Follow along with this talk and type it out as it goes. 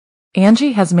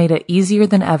Angie has made it easier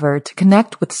than ever to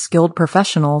connect with skilled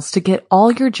professionals to get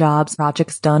all your jobs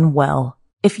projects done well.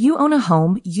 If you own a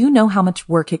home, you know how much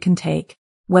work it can take,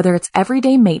 whether it's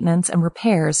everyday maintenance and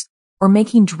repairs or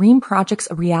making dream projects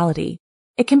a reality.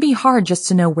 It can be hard just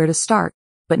to know where to start,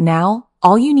 but now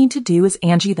all you need to do is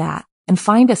Angie that and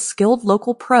find a skilled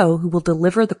local pro who will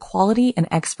deliver the quality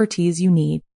and expertise you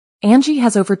need. Angie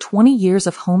has over 20 years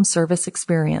of home service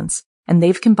experience, and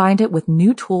they've combined it with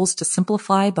new tools to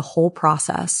simplify the whole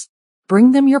process.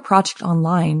 Bring them your project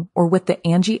online or with the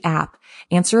Angie app,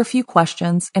 answer a few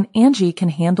questions, and Angie can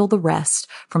handle the rest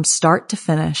from start to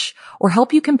finish, or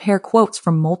help you compare quotes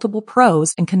from multiple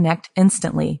pros and connect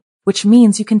instantly, which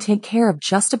means you can take care of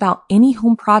just about any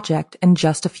home project in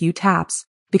just a few taps.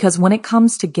 Because when it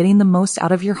comes to getting the most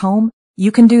out of your home,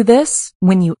 you can do this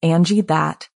when you Angie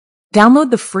that.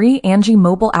 Download the free Angie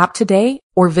mobile app today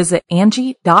or visit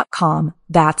Angie.com.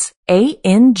 That's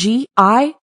ANGI.com.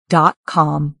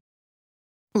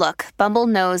 Look, Bumble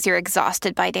knows you're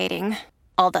exhausted by dating.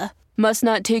 All the must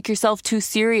not take yourself too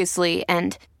seriously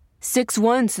and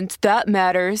 6'1" since that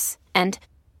matters. And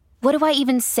what do I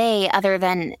even say other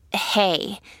than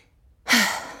hey?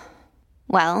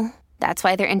 Well, that's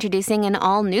why they're introducing an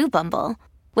all-new Bumble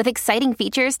with exciting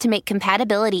features to make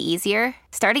compatibility easier,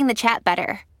 starting the chat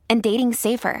better, and dating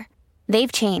safer.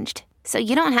 They've changed, so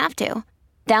you don't have to.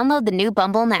 Download the new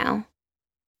Bumble now.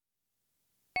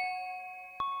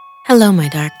 Hello, my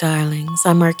dark darlings.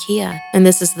 I'm Markia, and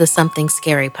this is the Something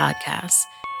Scary podcast.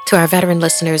 To our veteran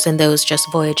listeners and those just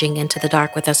voyaging into the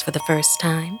dark with us for the first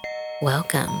time,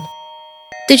 welcome.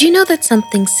 Did you know that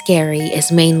Something Scary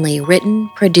is mainly written,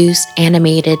 produced,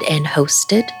 animated, and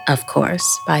hosted, of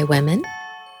course, by women?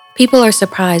 People are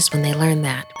surprised when they learn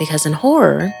that, because in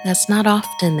horror, that's not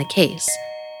often the case.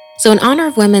 So in honor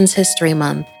of Women's History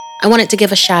Month, I wanted to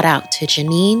give a shout out to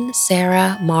Janine,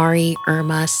 Sarah, Mari,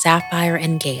 Irma, Sapphire,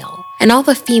 and Gail, and all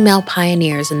the female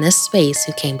pioneers in this space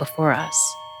who came before us.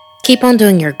 Keep on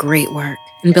doing your great work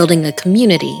and building a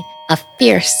community of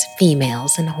fierce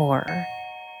females in horror.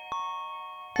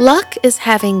 Luck is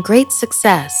having great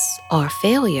success or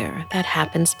failure that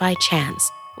happens by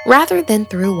chance rather than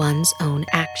through one's own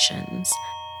actions.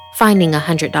 Finding a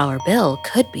 $100 bill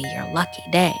could be your lucky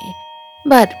day,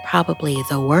 but probably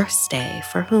the worst day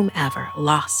for whomever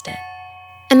lost it.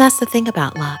 And that's the thing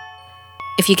about luck.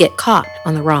 If you get caught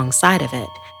on the wrong side of it,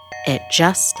 it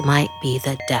just might be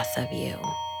the death of you.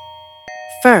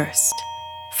 First,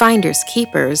 finders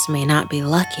keepers may not be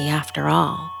lucky after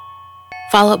all,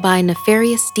 followed by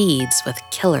nefarious deeds with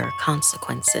killer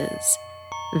consequences.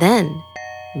 Then,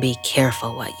 be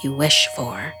careful what you wish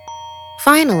for.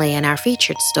 Finally, in our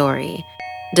featured story,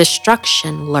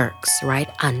 destruction lurks right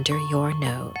under your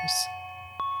nose.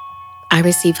 I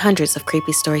receive hundreds of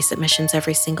creepy story submissions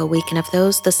every single week, and of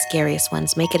those, the scariest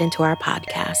ones make it into our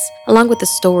podcast, along with the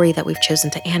story that we've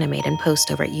chosen to animate and post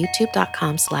over at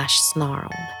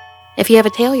youtube.com/snarled. If you have a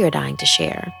tale you're dying to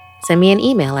share, send me an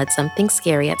email at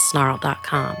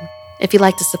somethingscary@snarled.com. If you'd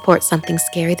like to support Something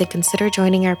Scary, then consider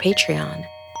joining our Patreon.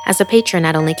 As a patron,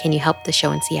 not only can you help the show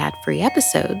and see ad-free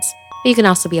episodes, but you can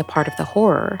also be a part of the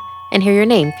horror and hear your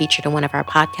name featured in one of our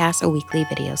podcasts or weekly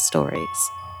video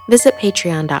stories. Visit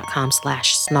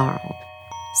patreon.com/snarled.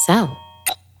 So,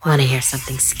 want to hear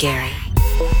something scary?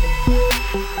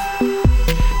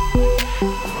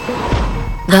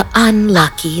 The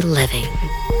Unlucky Living.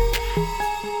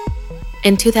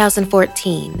 In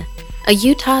 2014, a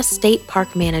Utah state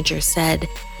park manager said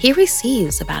he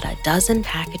receives about a dozen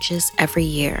packages every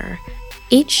year,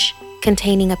 each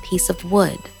containing a piece of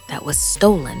wood that was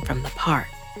stolen from the park,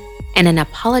 and an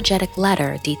apologetic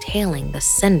letter detailing the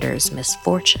sender's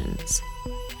misfortunes.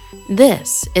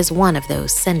 This is one of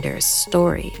those sender's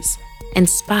stories,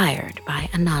 inspired by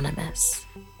Anonymous.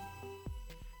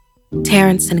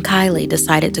 Terrence and Kylie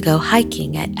decided to go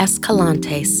hiking at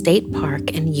Escalante State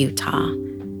Park in Utah.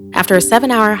 After a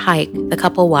 7-hour hike, the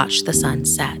couple watched the sun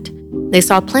set. They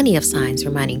saw plenty of signs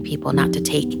reminding people not to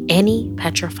take any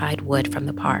petrified wood from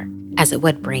the park, as it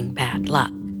would bring bad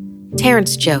luck.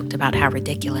 Terrence joked about how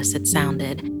ridiculous it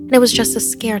sounded, and it was just a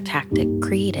scare tactic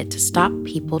created to stop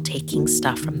people taking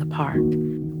stuff from the park.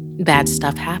 Bad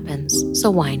stuff happens, so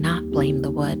why not blame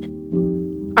the wood?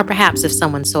 Or perhaps if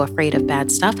someone's so afraid of bad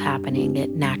stuff happening,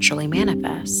 it naturally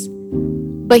manifests.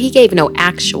 But he gave no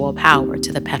actual power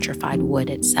to the petrified wood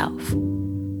itself.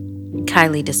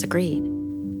 Kylie disagreed.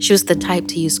 She was the type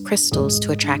to use crystals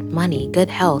to attract money, good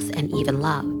health, and even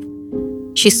love.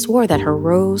 She swore that her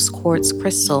rose quartz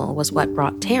crystal was what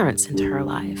brought Terrence into her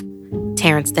life.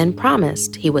 Terrence then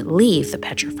promised he would leave the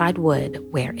petrified wood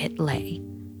where it lay.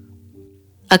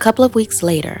 A couple of weeks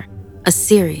later, a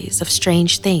series of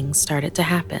strange things started to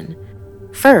happen.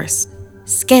 First,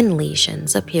 skin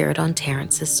lesions appeared on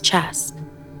Terrence's chest.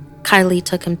 Kylie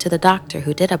took him to the doctor,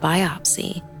 who did a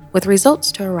biopsy, with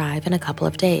results to arrive in a couple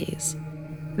of days.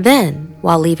 Then,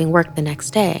 while leaving work the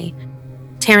next day,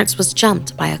 Terrence was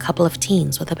jumped by a couple of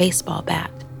teens with a baseball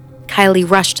bat. Kylie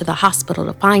rushed to the hospital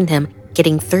to find him,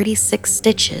 getting 36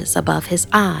 stitches above his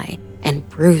eye and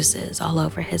bruises all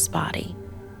over his body.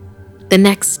 The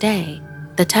next day,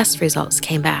 the test results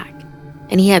came back,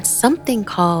 and he had something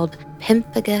called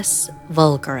pemphigus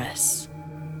vulgaris,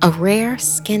 a rare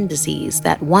skin disease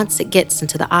that once it gets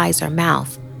into the eyes or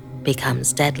mouth,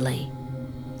 becomes deadly.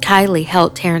 Kylie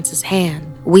held Terrence's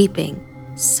hand, weeping.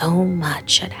 So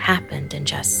much had happened in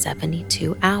just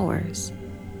 72 hours.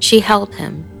 She held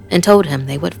him and told him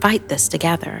they would fight this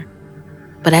together.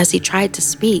 But as he tried to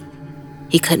speak,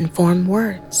 he couldn't form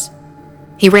words.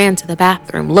 He ran to the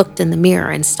bathroom, looked in the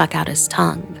mirror, and stuck out his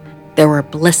tongue. There were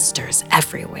blisters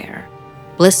everywhere,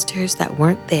 blisters that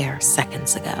weren't there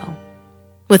seconds ago.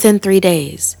 Within 3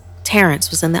 days, Terrence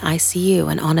was in the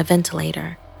ICU and on a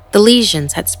ventilator. The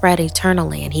lesions had spread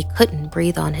eternally, and he couldn't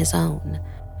breathe on his own.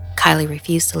 Kylie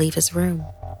refused to leave his room.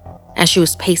 As she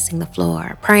was pacing the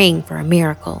floor, praying for a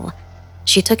miracle,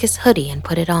 she took his hoodie and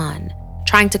put it on,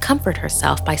 trying to comfort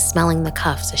herself by smelling the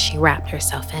cuffs as she wrapped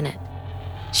herself in it.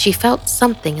 She felt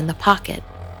something in the pocket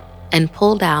and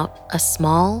pulled out a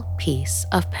small piece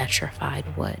of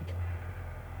petrified wood.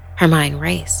 Her mind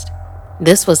raced.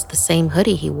 This was the same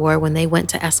hoodie he wore when they went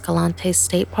to Escalante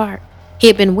State Park. He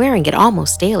had been wearing it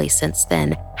almost daily since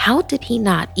then. How did he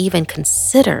not even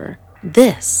consider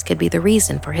this could be the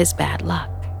reason for his bad luck?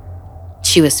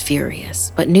 She was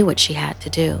furious, but knew what she had to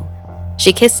do.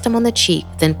 She kissed him on the cheek,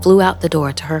 then flew out the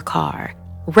door to her car,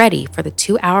 ready for the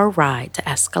 2-hour ride to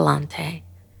Escalante.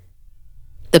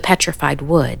 The petrified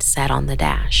wood sat on the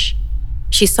dash.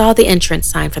 She saw the entrance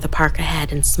sign for the park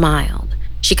ahead and smiled.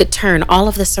 She could turn all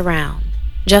of this around.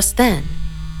 Just then,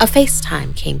 a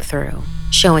FaceTime came through,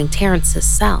 showing Terrence's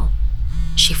cell.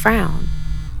 She frowned.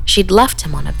 She'd left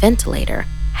him on a ventilator.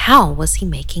 How was he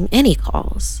making any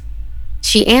calls?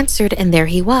 She answered, and there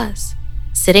he was,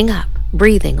 sitting up,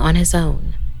 breathing on his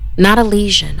own. Not a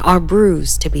lesion or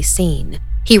bruise to be seen.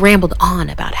 He rambled on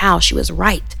about how she was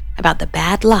right about the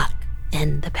bad luck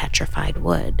in the petrified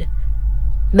wood.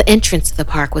 The entrance to the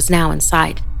park was now in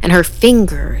sight, and her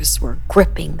fingers were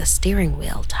gripping the steering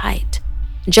wheel tight.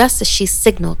 Just as she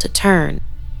signaled to turn,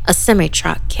 a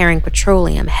semi-truck carrying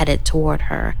petroleum headed toward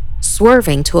her,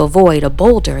 swerving to avoid a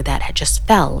boulder that had just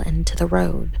fell into the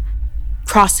road.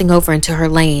 Crossing over into her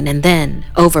lane and then,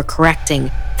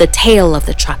 overcorrecting, the tail of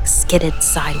the truck skidded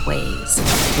sideways,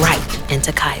 right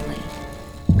into Kylie.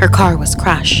 Her car was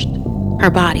crushed, her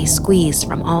body squeezed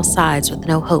from all sides with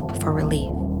no hope for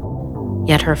relief.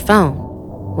 Yet her phone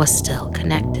was still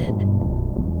connected.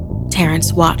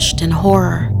 Terrence watched in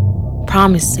horror,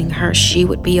 promising her she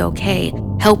would be okay.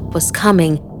 Help was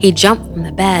coming. He jumped from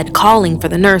the bed, calling for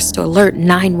the nurse to alert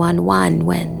 911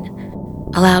 when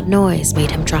a loud noise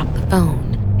made him drop the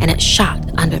phone, and it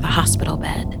shot under the hospital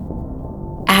bed.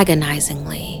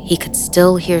 Agonizingly, he could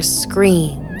still hear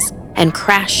screams and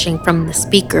crashing from the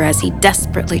speaker as he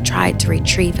desperately tried to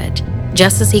retrieve it.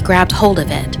 Just as he grabbed hold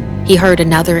of it, he heard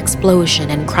another explosion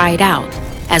and cried out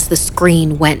as the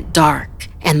screen went dark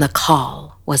and the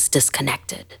call was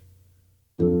disconnected.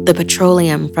 The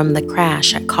petroleum from the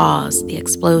crash had caused the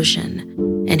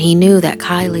explosion, and he knew that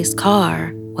Kylie's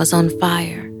car was on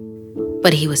fire.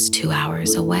 But he was 2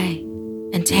 hours away,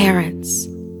 and Terrence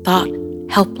thought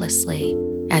helplessly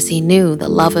as he knew the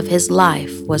love of his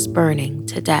life was burning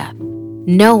to death,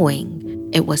 knowing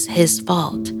it was his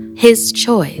fault, his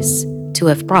choice to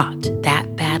have brought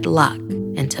that bad luck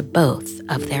into both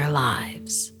of their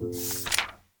lives.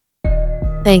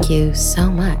 Thank you so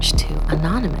much to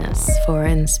Anonymous for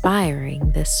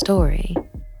inspiring this story.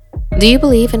 Do you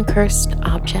believe in cursed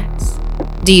objects?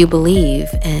 Do you believe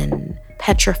in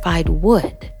petrified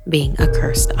wood being a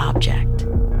cursed object?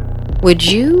 Would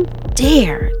you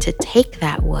dare to take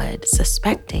that wood,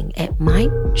 suspecting it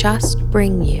might just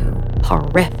bring you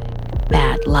horrific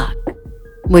bad luck?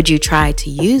 Would you try to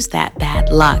use that bad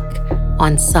luck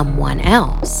on someone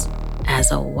else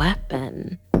as a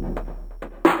weapon?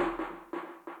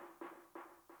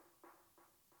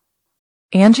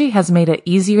 Angie has made it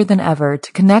easier than ever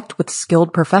to connect with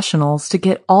skilled professionals to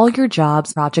get all your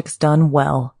jobs projects done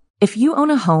well. If you own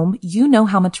a home, you know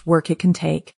how much work it can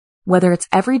take, whether it's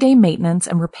everyday maintenance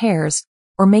and repairs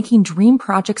or making dream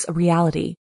projects a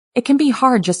reality. It can be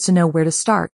hard just to know where to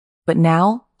start, but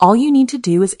now all you need to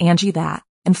do is Angie that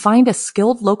and find a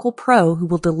skilled local pro who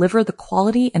will deliver the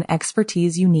quality and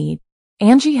expertise you need.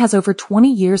 Angie has over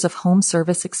 20 years of home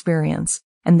service experience,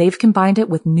 and they've combined it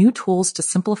with new tools to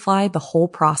simplify the whole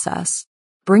process.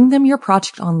 Bring them your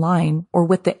project online or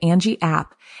with the Angie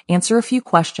app, answer a few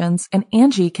questions, and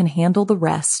Angie can handle the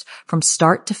rest from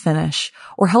start to finish,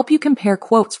 or help you compare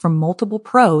quotes from multiple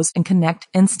pros and connect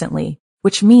instantly,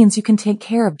 which means you can take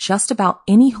care of just about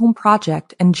any home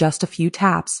project in just a few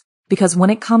taps. Because when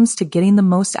it comes to getting the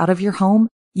most out of your home,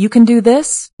 you can do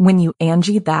this when you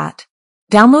Angie that.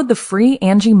 Download the free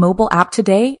Angie mobile app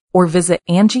today or visit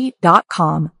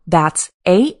Angie.com. That's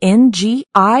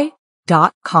ANGI.com.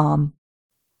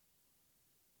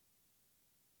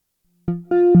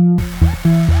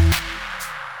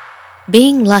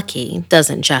 Being lucky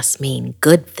doesn't just mean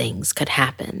good things could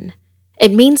happen.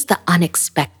 It means the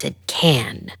unexpected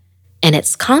can, and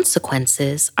its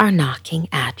consequences are knocking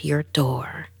at your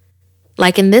door.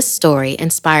 Like in this story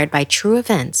inspired by true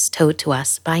events told to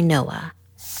us by Noah.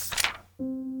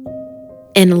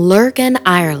 In Lurgan,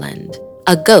 Ireland,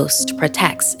 a ghost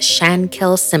protects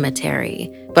Shankill Cemetery,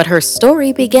 but her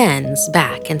story begins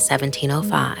back in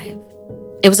 1705.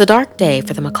 It was a dark day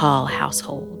for the McCall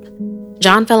household.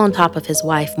 John fell on top of his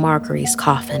wife Marguerite's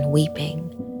coffin,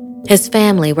 weeping. His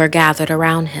family were gathered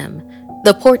around him,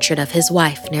 the portrait of his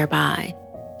wife nearby.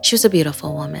 She was a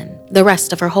beautiful woman, the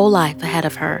rest of her whole life ahead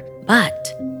of her,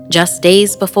 but just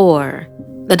days before,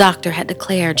 the doctor had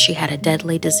declared she had a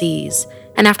deadly disease,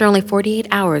 and after only 48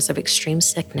 hours of extreme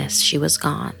sickness, she was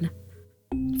gone.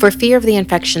 For fear of the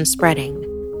infection spreading,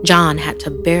 John had to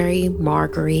bury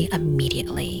Marguerite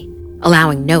immediately,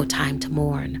 allowing no time to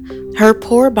mourn. Her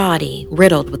poor body,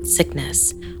 riddled with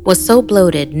sickness, was so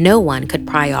bloated no one could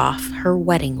pry off her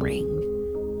wedding ring.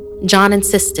 John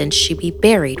insisted she be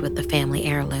buried with the family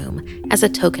heirloom as a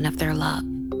token of their love.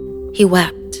 He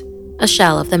wept, a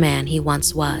shell of the man he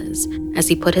once was, as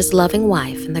he put his loving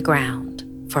wife in the ground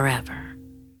forever.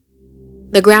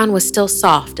 The ground was still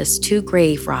soft as two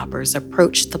grave robbers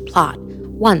approached the plot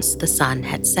once the sun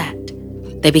had set.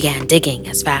 They began digging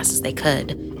as fast as they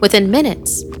could. Within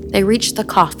minutes, they reached the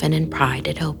coffin and pried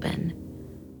it open.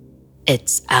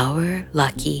 "It's our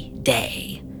lucky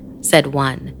day," said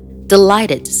one,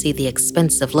 delighted to see the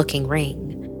expensive-looking ring.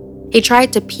 He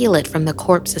tried to peel it from the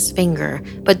corpse's finger,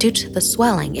 but due to the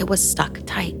swelling, it was stuck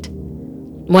tight.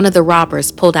 One of the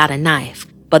robbers pulled out a knife,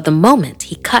 but the moment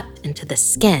he cut into the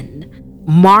skin,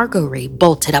 Marguerite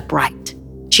bolted upright.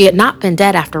 She had not been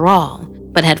dead after all,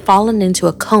 but had fallen into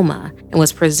a coma and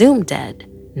was presumed dead,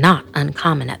 not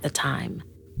uncommon at the time.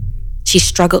 She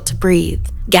struggled to breathe,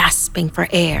 gasping for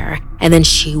air, and then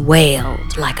she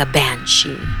wailed like a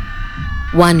banshee.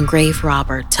 One grave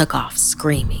robber took off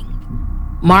screaming.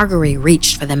 Marguerite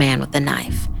reached for the man with the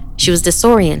knife. She was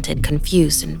disoriented,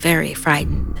 confused, and very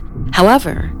frightened.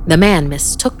 However, the man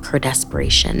mistook her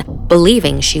desperation,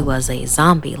 believing she was a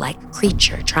zombie-like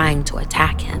creature trying to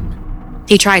attack him.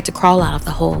 He tried to crawl out of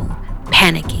the hole,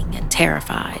 panicking and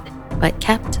terrified, but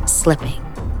kept slipping.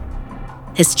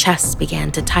 His chest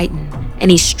began to tighten, and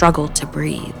he struggled to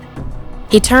breathe.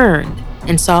 He turned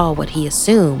and saw what he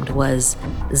assumed was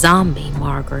zombie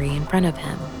Marguerite in front of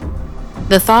him.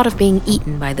 The thought of being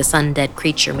eaten by this undead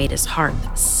creature made his heart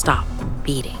stop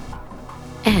beating,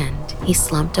 and he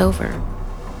slumped over.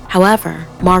 However,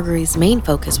 Marguerite's main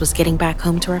focus was getting back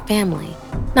home to her family,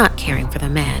 not caring for the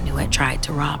man who had tried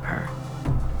to rob her.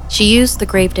 She used the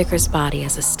gravedigger's body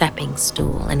as a stepping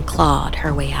stool and clawed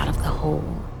her way out of the hole.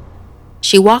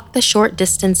 She walked the short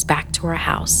distance back to her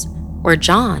house, where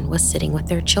John was sitting with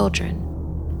their children,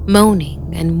 moaning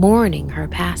and mourning her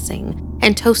passing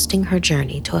and toasting her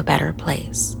journey to a better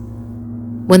place.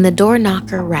 When the door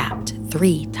knocker rapped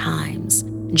 3 times,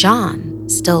 John,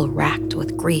 still racked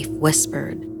with grief,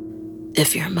 whispered,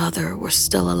 "If your mother were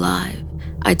still alive,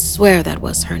 I'd swear that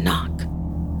was her knock.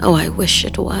 Oh, I wish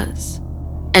it was."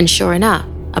 And sure enough,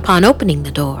 upon opening the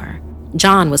door,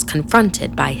 John was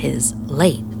confronted by his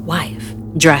late wife,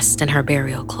 dressed in her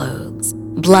burial clothes,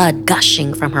 blood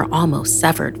gushing from her almost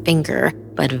severed finger,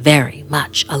 but very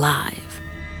much alive.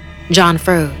 John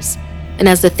froze, and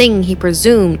as the thing he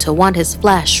presumed to want his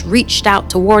flesh reached out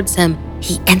towards him,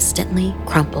 he instantly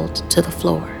crumpled to the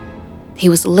floor. He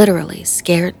was literally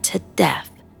scared to death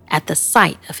at the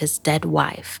sight of his dead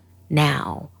wife,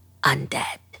 now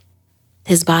undead.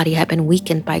 His body had been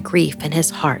weakened by grief, and his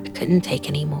heart couldn't take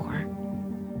any more.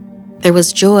 There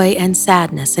was joy and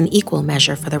sadness in equal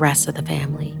measure for the rest of the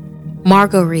family.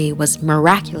 Marguerite was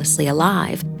miraculously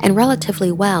alive and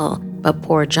relatively well, but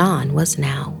poor John was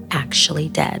now actually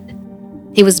dead.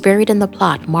 He was buried in the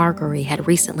plot Marguerite had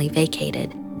recently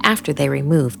vacated after they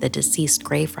removed the deceased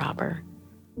grave robber.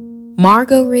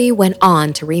 Marguerite went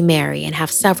on to remarry and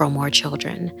have several more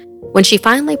children. When she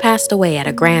finally passed away at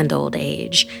a grand old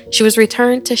age, she was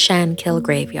returned to Shankill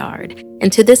Graveyard,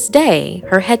 and to this day,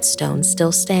 her headstone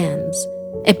still stands.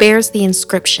 It bears the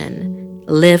inscription,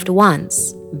 "Lived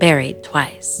once, buried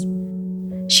twice."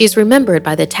 She is remembered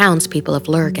by the townspeople of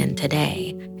Lurgan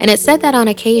today, and it's said that on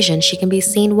occasion she can be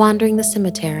seen wandering the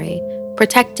cemetery,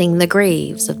 protecting the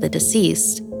graves of the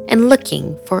deceased and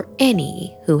looking for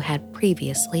any who had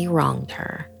previously wronged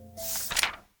her.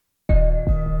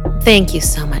 Thank you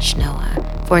so much,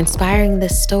 Noah, for inspiring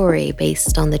this story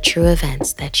based on the true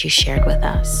events that you shared with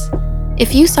us.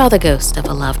 If you saw the ghost of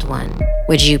a loved one,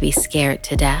 would you be scared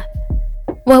to death?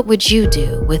 What would you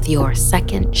do with your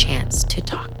second chance to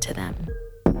talk to them?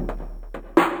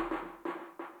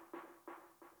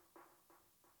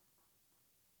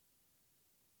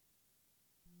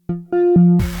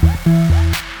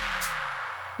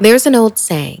 There's an old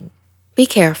saying, be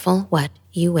careful what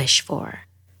you wish for.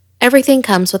 Everything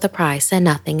comes with a price and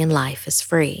nothing in life is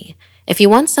free. If you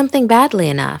want something badly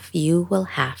enough, you will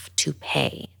have to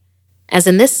pay. As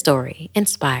in this story,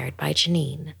 inspired by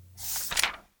Janine.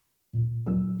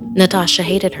 Natasha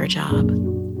hated her job.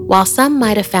 While some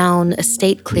might have found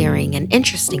estate clearing an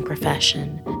interesting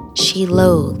profession, she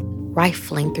loathed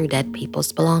rifling through dead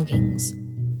people's belongings.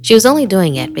 She was only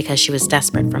doing it because she was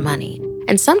desperate for money,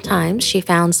 and sometimes she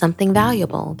found something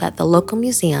valuable that the local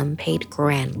museum paid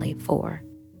grandly for.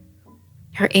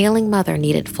 Her ailing mother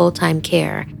needed full-time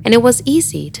care, and it was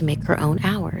easy to make her own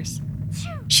hours.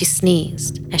 She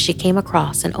sneezed as she came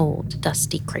across an old,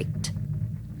 dusty crate.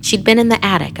 She'd been in the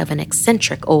attic of an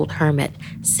eccentric old hermit,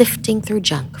 sifting through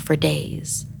junk for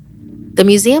days. The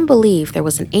museum believed there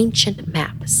was an ancient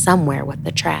map somewhere with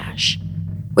the trash,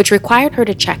 which required her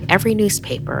to check every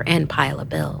newspaper and pile of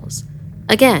bills.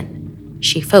 Again,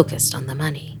 she focused on the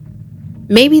money.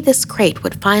 Maybe this crate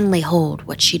would finally hold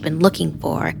what she'd been looking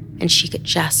for, and she could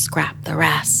just scrap the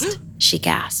rest, she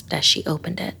gasped as she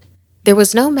opened it. There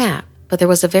was no map, but there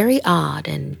was a very odd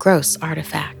and gross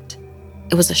artifact.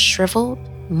 It was a shriveled,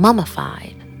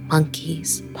 mummified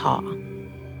monkey's paw.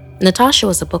 Natasha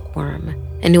was a bookworm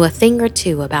and knew a thing or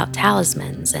two about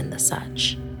talismans and the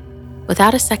such.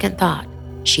 Without a second thought,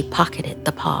 she pocketed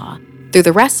the paw, threw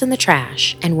the rest in the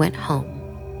trash, and went home.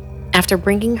 After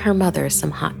bringing her mother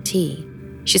some hot tea,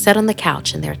 she sat on the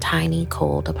couch in their tiny,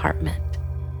 cold apartment.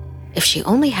 If she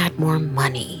only had more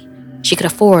money, she could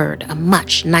afford a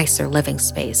much nicer living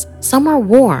space, somewhere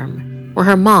warm, where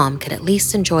her mom could at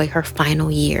least enjoy her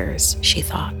final years, she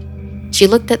thought. She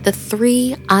looked at the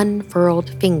 3 unfurled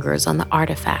fingers on the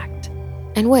artifact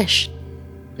and wished.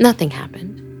 Nothing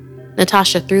happened.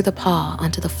 Natasha threw the paw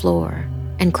onto the floor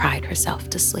and cried herself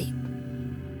to sleep.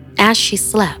 As she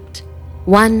slept,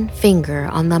 one finger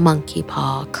on the monkey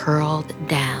paw curled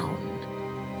down.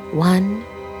 One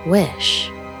wish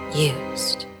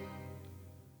used.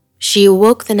 She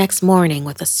awoke the next morning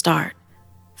with a start,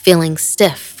 feeling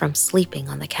stiff from sleeping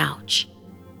on the couch.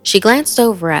 She glanced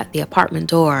over at the apartment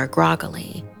door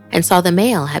groggily and saw the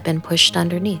mail had been pushed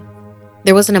underneath.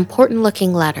 There was an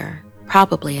important-looking letter,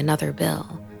 probably another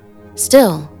bill.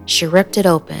 Still, she ripped it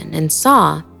open and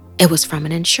saw it was from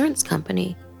an insurance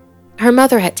company. Her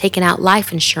mother had taken out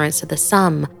life insurance to the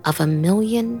sum of $1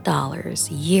 million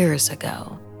years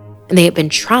ago, and they had been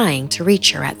trying to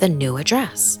reach her at the new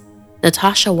address.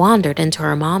 Natasha wandered into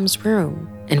her mom's room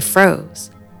and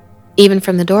froze. Even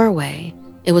from the doorway,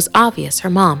 it was obvious her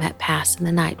mom had passed in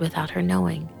the night without her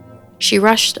knowing. She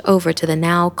rushed over to the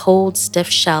now cold, stiff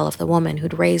shell of the woman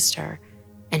who'd raised her,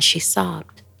 and she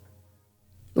sobbed.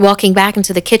 Walking back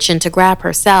into the kitchen to grab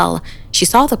her cell, she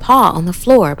saw the paw on the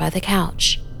floor by the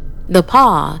couch. The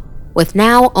paw with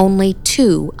now only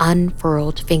 2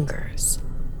 unfurled fingers.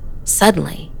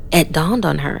 Suddenly, it dawned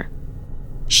on her.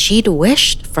 She'd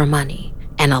wished for money,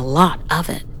 and a lot of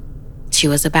it. She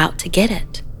was about to get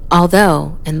it,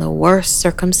 although in the worst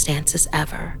circumstances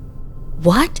ever.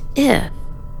 What if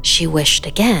she wished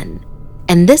again,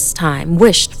 and this time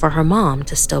wished for her mom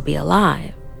to still be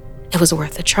alive? It was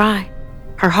worth a try.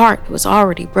 Her heart was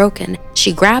already broken.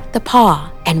 She grabbed the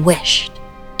paw and wished,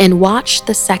 and watched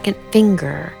the second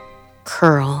finger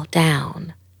curl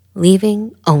down,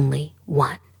 leaving only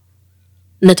one.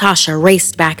 Natasha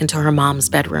raced back into her mom's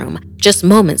bedroom. Just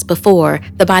moments before,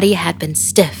 the body had been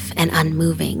stiff and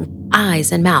unmoving,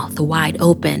 eyes and mouth wide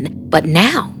open, but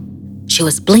now she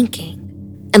was blinking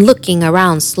and looking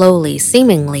around slowly,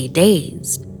 seemingly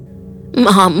dazed.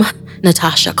 "Mom,"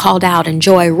 Natasha called out in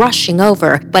joy, rushing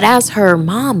over, but as her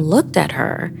mom looked at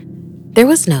her, there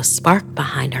was no spark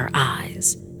behind her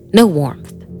eyes, no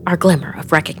warmth or glimmer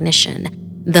of recognition.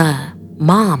 The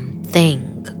mom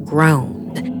thing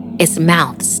groaned, its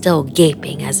mouth still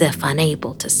gaping as if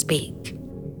unable to speak.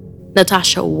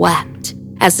 Natasha wept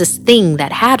as this thing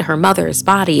that had her mother's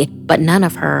body, but none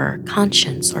of her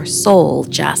conscience or soul,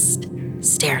 just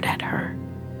stared at her.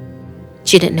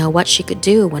 She didn't know what she could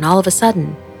do when all of a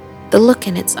sudden, the look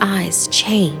in its eyes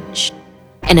changed,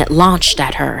 and it launched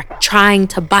at her, trying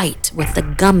to bite with the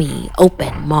gummy,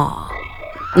 open maw.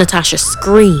 Natasha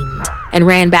screamed and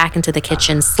ran back into the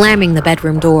kitchen, slamming the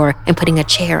bedroom door and putting a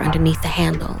chair underneath the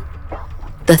handle.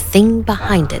 The thing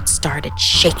behind it started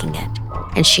shaking it,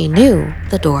 and she knew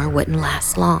the door wouldn't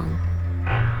last long.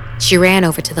 She ran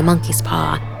over to the monkey's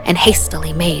paw and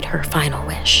hastily made her final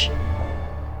wish.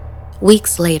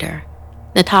 Weeks later,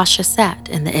 Natasha sat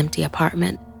in the empty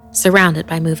apartment, surrounded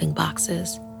by moving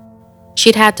boxes.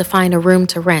 She'd had to find a room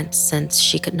to rent since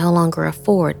she could no longer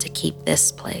afford to keep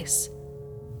this place.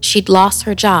 She'd lost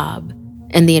her job,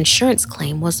 and the insurance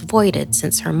claim was voided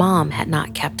since her mom had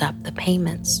not kept up the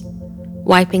payments.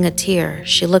 Wiping a tear,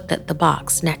 she looked at the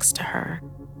box next to her.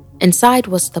 Inside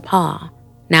was the paw,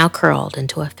 now curled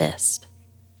into a fist.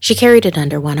 She carried it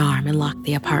under one arm and locked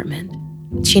the apartment.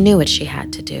 She knew what she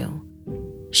had to do.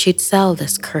 She'd sell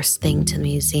this cursed thing to the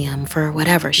museum for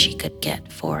whatever she could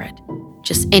get for it.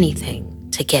 Just anything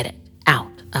to get it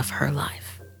out of her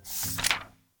life.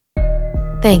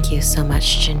 Thank you so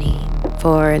much, Janine,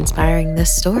 for inspiring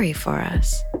this story for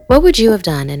us. What would you have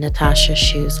done in Natasha's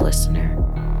shoes, listener?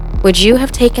 Would you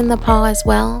have taken the paw as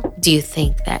well? Do you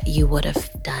think that you would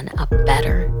have done a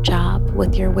better job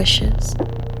with your wishes?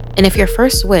 And if your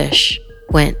first wish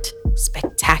went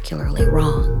spectacularly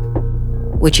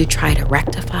wrong, would you try to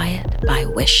rectify it by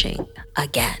wishing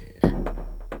again?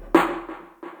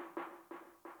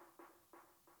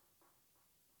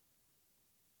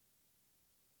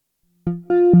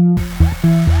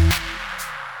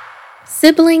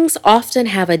 Siblings often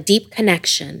have a deep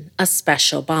connection, a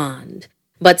special bond,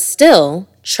 but still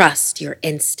trust your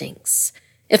instincts.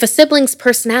 If a sibling's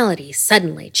personality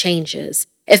suddenly changes,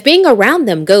 if being around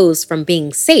them goes from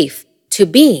being safe to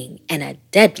being in a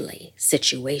deadly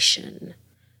situation.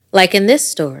 Like in this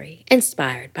story,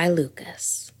 inspired by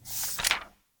Lucas.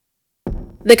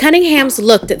 The Cunninghams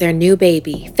looked at their new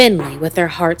baby, Finley, with their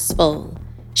hearts full.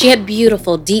 She had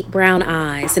beautiful, deep brown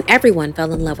eyes, and everyone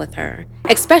fell in love with her,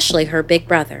 especially her big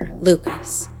brother,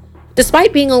 Lucas.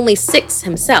 Despite being only 6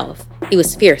 himself, he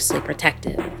was fiercely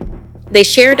protective. They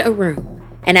shared a room,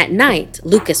 and at night,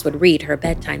 Lucas would read her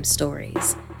bedtime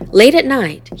stories. Late at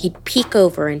night, he'd peek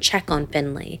over and check on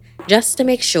Finley, just to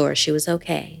make sure she was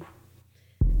okay.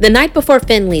 The night before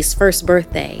Finley's first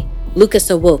birthday, Lucas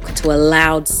awoke to a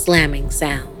loud slamming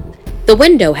sound. The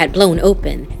window had blown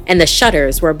open, and the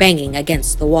shutters were banging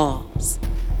against the walls.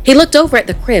 He looked over at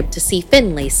the crib to see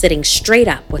Finley sitting straight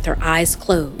up with her eyes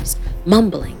closed,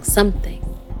 mumbling something.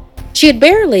 She had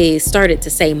barely started to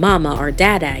say mama or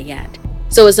dada yet,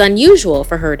 so it was unusual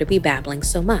for her to be babbling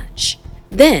so much.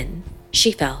 Then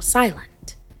she fell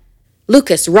silent.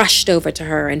 Lucas rushed over to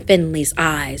her, and Finley's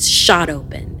eyes shot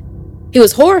open. He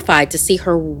was horrified to see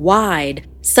her wide,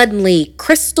 suddenly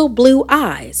crystal blue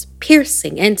eyes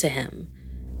piercing into him.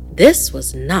 This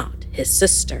was not his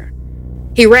sister.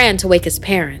 He ran to wake his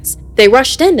parents. They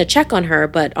rushed in to check on her,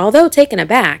 but although taken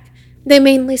aback, they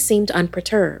mainly seemed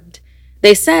unperturbed.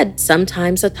 They said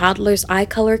sometimes a toddler's eye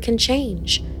color can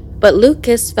change, but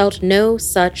Lucas felt no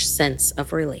such sense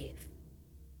of relief.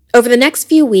 Over the next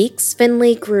few weeks,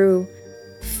 Finley grew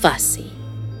fussy.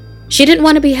 She didn't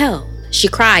want to be held. She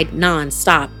cried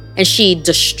nonstop, and she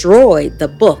destroyed the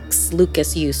books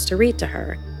Lucas used to read to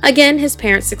her. Again, his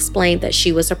parents explained that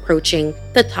she was approaching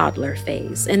the toddler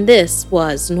phase, and this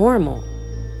was normal.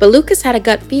 But Lucas had a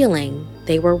gut feeling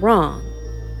they were wrong.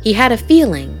 He had a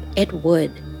feeling it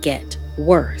would get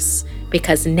worse,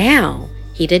 because now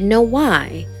he didn't know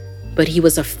why, but he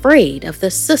was afraid of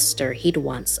the sister he'd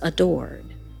once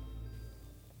adored.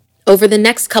 Over the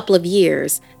next couple of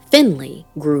years, Finley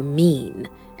grew mean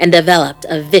and developed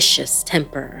a vicious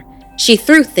temper. She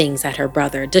threw things at her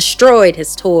brother, destroyed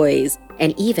his toys,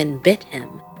 and even bit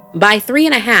him. By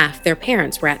 3.5, their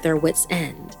parents were at their wits'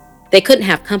 end. They couldn't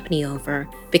have company over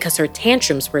because her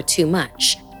tantrums were too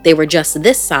much. They were just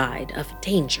this side of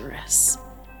dangerous.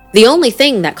 The only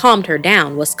thing that calmed her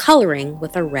down was coloring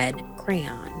with a red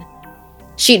crayon.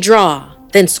 She'd draw,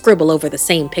 then scribble over the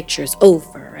same pictures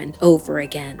over and over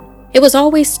again. It was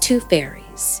always 2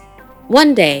 fairies.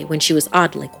 One day, when she was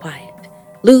oddly quiet,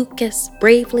 Lucas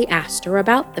bravely asked her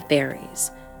about the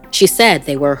fairies. She said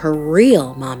they were her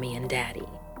real mommy and daddy,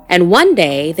 and one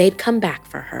day they'd come back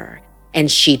for her,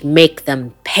 and she'd make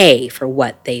them pay for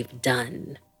what they've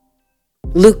done.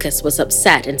 Lucas was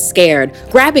upset and scared.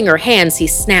 Grabbing her hands, he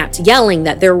snapped, yelling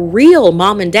that their real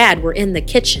mom and dad were in the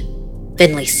kitchen.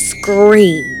 Finley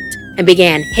screamed and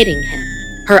began hitting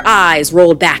him. Her eyes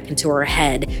rolled back into her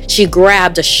head. She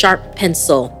grabbed a sharp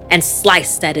pencil and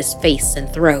sliced at his face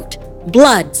and throat.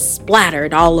 Blood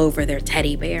splattered all over their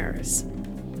teddy bears.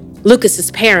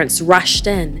 Lucas's parents rushed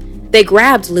in. They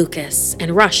grabbed Lucas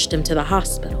and rushed him to the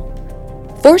hospital.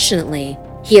 Fortunately,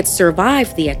 he had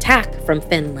survived the attack from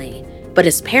Finley, but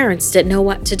his parents didn't know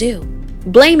what to do,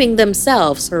 blaming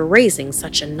themselves for raising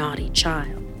such a naughty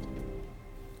child.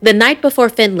 The night before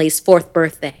Finley's 4th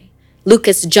birthday,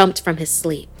 Lucas jumped from his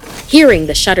sleep, hearing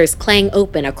the shutters clang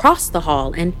open across the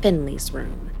hall in Finley's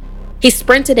room. He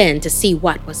sprinted in to see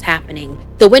what was happening.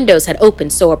 The windows had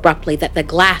opened so abruptly that the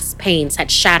glass panes had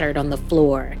shattered on the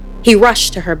floor. He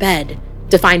rushed to her bed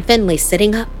to find Finley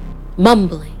sitting up,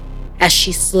 mumbling. As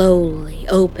she slowly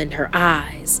opened her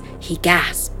eyes, he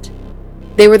gasped.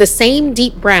 They were the same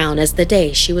deep brown as the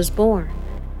day she was born.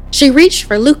 She reached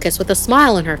for Lucas with a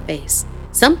smile on her face,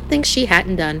 something she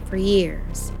hadn't done for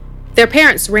years. Their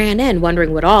parents ran in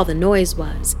wondering what all the noise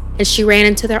was, and she ran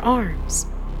into their arms.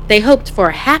 They hoped for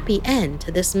a happy end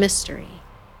to this mystery.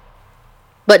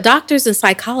 But doctors and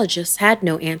psychologists had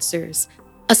no answers.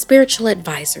 A spiritual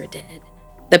advisor did.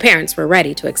 The parents were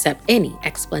ready to accept any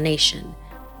explanation.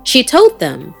 She told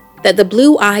them that the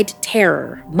blue-eyed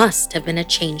terror must have been a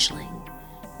changeling,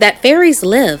 that fairies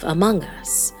live among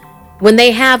us. When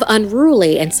they have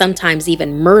unruly and sometimes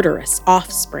even murderous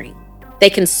offspring, they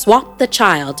can swap the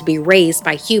child to be raised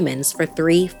by humans for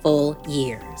 3 full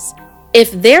years.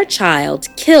 If their child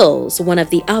kills one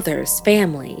of the other's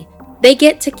family, they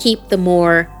get to keep the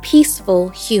more peaceful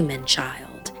human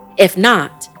child. If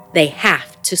not, they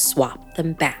have to swap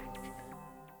them back.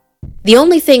 The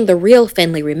only thing the real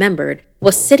Finley remembered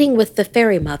was sitting with the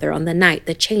fairy mother on the night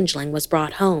the changeling was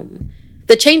brought home.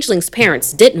 The changeling's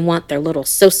parents didn't want their little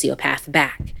sociopath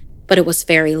back, but it was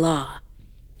fairy law.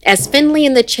 As Finley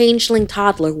and the changeling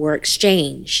toddler were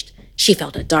exchanged, she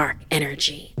felt a dark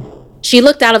energy. She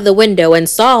looked out of the window and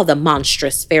saw the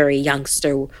monstrous fairy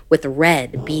youngster with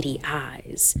red, beady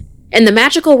eyes. In the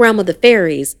magical realm of the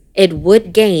fairies, it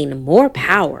would gain more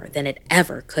power than it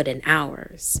ever could in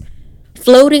ours.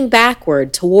 Floating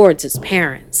backward towards its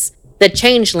parents, the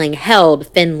changeling held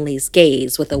Finley's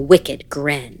gaze with a wicked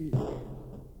grin.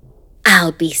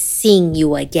 "I'll be seeing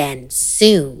you again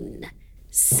soon,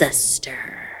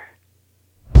 sister."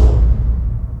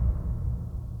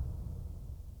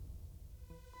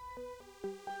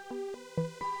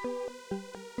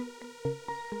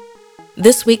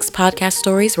 This week's podcast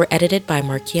stories were edited by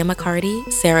Markia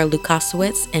McCarty, Sarah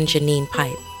Lukasiewicz, and Janine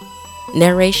Pipe.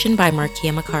 Narration by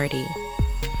Markia McCarty.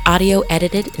 Audio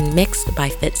edited and mixed by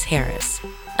Fitz Harris.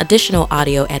 Additional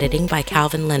audio editing by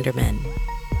Calvin Linderman.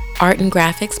 Art and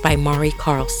graphics by Mari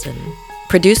Carlson.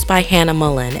 Produced by Hannah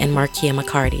Mullen and Markia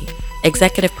McCarty.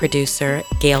 Executive producer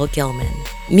Gail Gilman.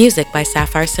 Music by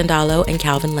Sapphire Sandalo and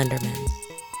Calvin Linderman.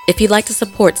 If you'd like to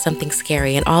support Something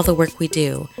Scary and all the work we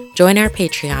do, join our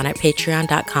Patreon at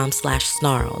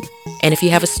patreon.com/snarled. And if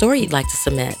you have a story you'd like to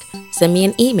submit, send me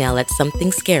an email at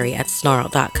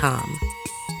somethingscary@snarled.com.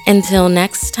 Until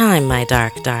next time, my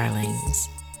dark darlings,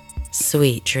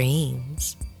 sweet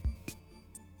dreams.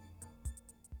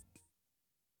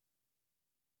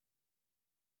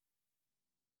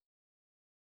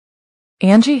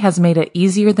 Angie has made it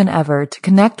easier than ever to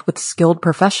connect with skilled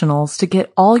professionals to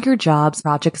get all your jobs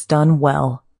projects done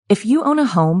well. If you own a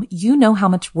home, you know how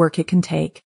much work it can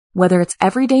take, whether it's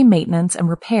everyday maintenance and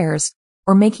repairs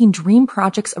or making dream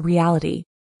projects a reality.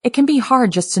 It can be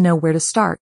hard just to know where to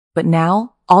start, but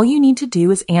now all you need to do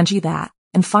is Angie that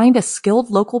and find a skilled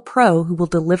local pro who will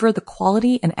deliver the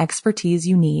quality and expertise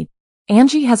you need.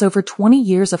 Angie has over 20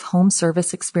 years of home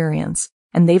service experience,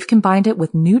 and they've combined it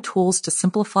with new tools to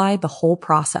simplify the whole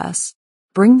process.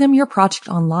 Bring them your project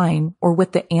online or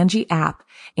with the Angie app,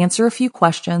 answer a few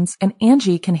questions, and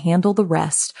Angie can handle the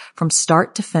rest from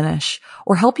start to finish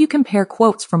or help you compare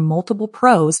quotes from multiple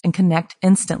pros and connect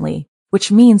instantly,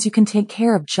 which means you can take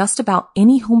care of just about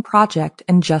any home project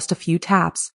in just a few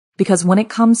taps. Because when it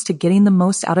comes to getting the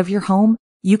most out of your home,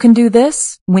 you can do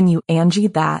this when you Angie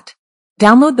that.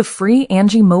 Download the free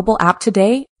Angie mobile app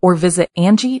today or visit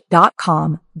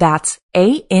Angie.com. That's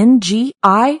ANGI.com.